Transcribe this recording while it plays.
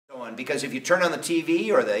And because if you turn on the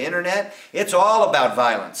TV or the internet, it's all about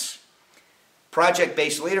violence.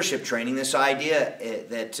 Project-based leadership training, this idea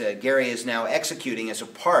that Gary is now executing as a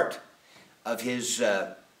part of his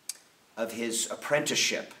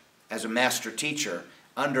apprenticeship as a master teacher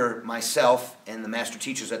under myself and the master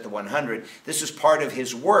teachers at the 100. This is part of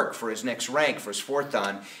his work for his next rank, for his fourth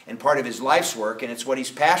dan, and part of his life's work, and it's what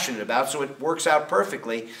he's passionate about, so it works out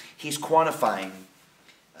perfectly. He's quantifying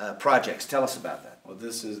projects. Tell us about that. Well,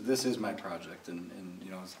 this is my project, and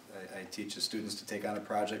you know, I teach the students to take on a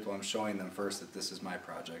project. Well, I'm showing them first that this is my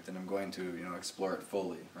project, and I'm going to explore it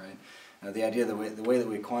fully, right? The idea, the way that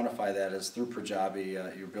we quantify that is through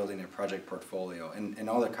Prajabi. You're building a project portfolio, and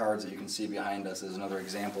all the cards that you can see behind us is another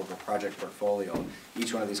example of a project portfolio.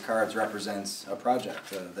 Each one of these cards represents a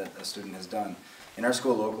project that a student has done. In our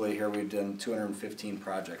school locally here, we've done 215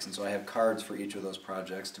 projects, and so I have cards for each of those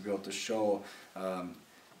projects to be able to show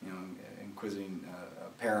inquisiting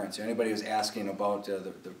parents, or anybody who's asking about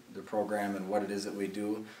the program and what it is that we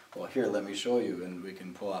do. Well, here, let me show you, and we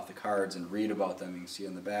can pull off the cards and read about them. You can see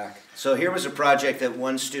in the back. So here was a project that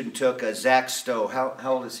one student took, Zach Stowe. How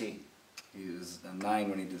old is he? He was 9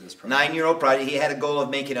 when he did this project. 9-year-old project. He had a goal of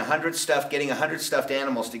making 100 getting 100 stuffed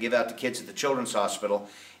animals to give out to kids at the Children's Hospital,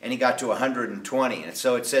 and he got to 120. And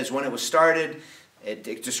so it says when it was started, it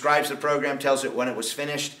describes the program, tells it when it was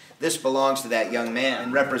finished. This belongs to that young man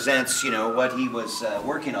and represents, what he was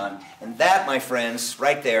working on. And that, my friends,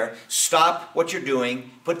 right there, stop what you're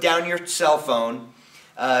doing, put down your cell phone,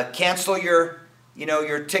 cancel your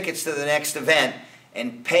tickets to the next event,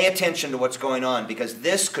 and pay attention to what's going on, because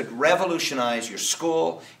this could revolutionize your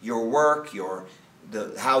school, your work,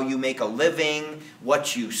 how you make a living,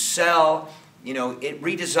 what you sell. It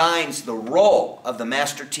redesigns the role of the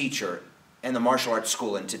master teacher and the martial arts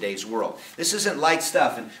school in today's world. This isn't light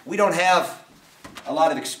stuff, and we don't have a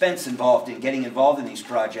lot of expense involved in getting involved in these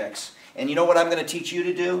projects. And you know what I'm going to teach you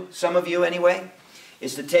to do, some of you anyway,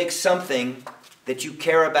 is to take something that you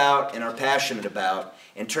care about and are passionate about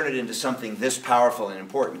and turn it into something this powerful and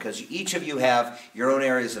important, because each of you have your own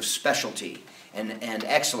areas of specialty and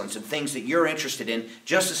excellence and things that you're interested in,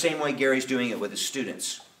 just the same way Gary's doing it with his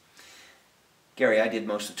students. Gary, I did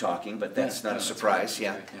most of the talking, but that's not a surprise.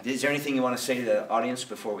 Yeah. Is there anything you want to say to the audience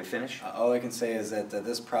before we finish? All I can say is that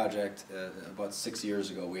this project, about 6 years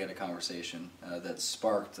ago, we had a conversation that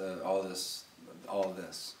sparked all of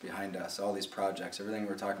this behind us, all these projects, everything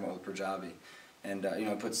we're talking about with Prajabi. And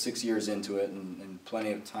I put 6 years into it, and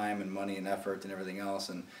plenty of time and money and effort and everything else,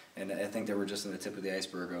 and I think that we're just on the tip of the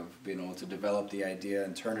iceberg of being able to develop the idea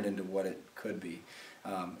and turn it into what it could be.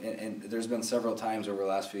 And there's been several times over the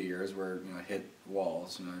last few years where I hit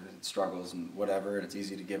walls, struggles and whatever, and it's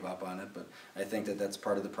easy to give up on it. But I think that that's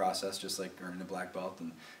part of the process, just like earning a black belt.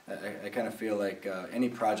 And I kind of feel like any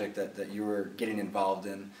project that you were getting involved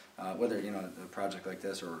in, whether a project like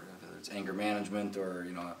this, or whether it's anger management, or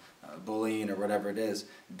bullying, or whatever it is,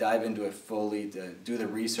 dive into it fully, do the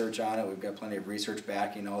research on it. We've got plenty of research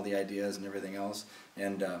backing all the ideas and everything else,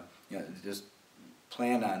 and just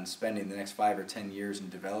plan on spending the next 5 or 10 years in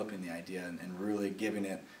developing the idea and really giving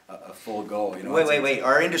it a full go. Wait.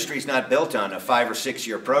 Our industry's not built on a 5 or 6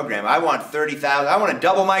 year program. I want $30,000. I want to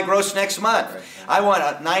double my gross next month. Right. I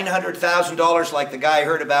want $900,000 like the guy I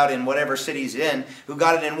heard about in whatever city he's in, who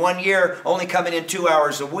got it in 1 year, only coming in 2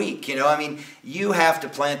 hours a week. You have to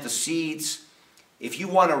plant the seeds. If you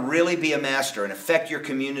want to really be a master and affect your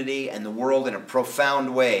community and the world in a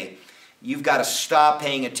profound way, you've got to stop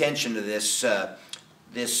paying attention to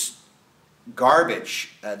this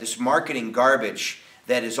garbage, this marketing garbage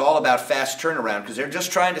that is all about fast turnaround, because they're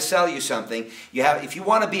just trying to sell you something. If you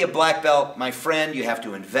want to be a black belt, my friend, you have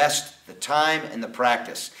to invest the time and the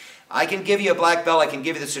practice. I can give you a black belt, I can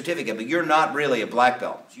give you the certificate, but you're not really a black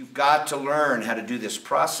belt. You've got to learn how to do this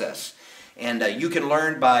process. And you can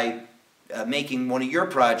learn by making one of your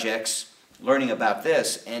projects, learning about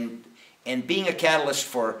this, and being a catalyst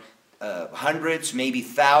for hundreds, maybe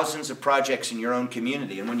thousands of projects in your own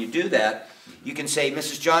community. And when you do that, you can say,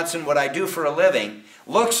 Mrs. Johnson, what I do for a living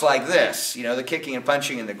looks like this, the kicking and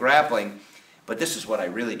punching and the grappling, but this is what I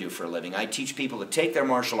really do for a living. I teach people to take their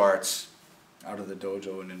martial arts out of the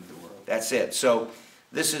dojo and into the world. That's it. So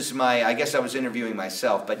this is I guess I was interviewing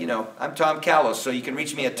myself, but I'm Tom Callos, so you can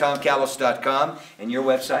reach me at tomcallos.com, and your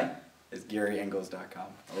website? It's GaryEngels.com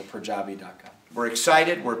or Prajabi.com. We're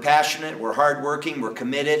excited, we're passionate, we're hardworking, we're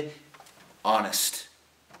committed, honest.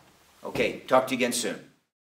 Okay, talk to you again soon.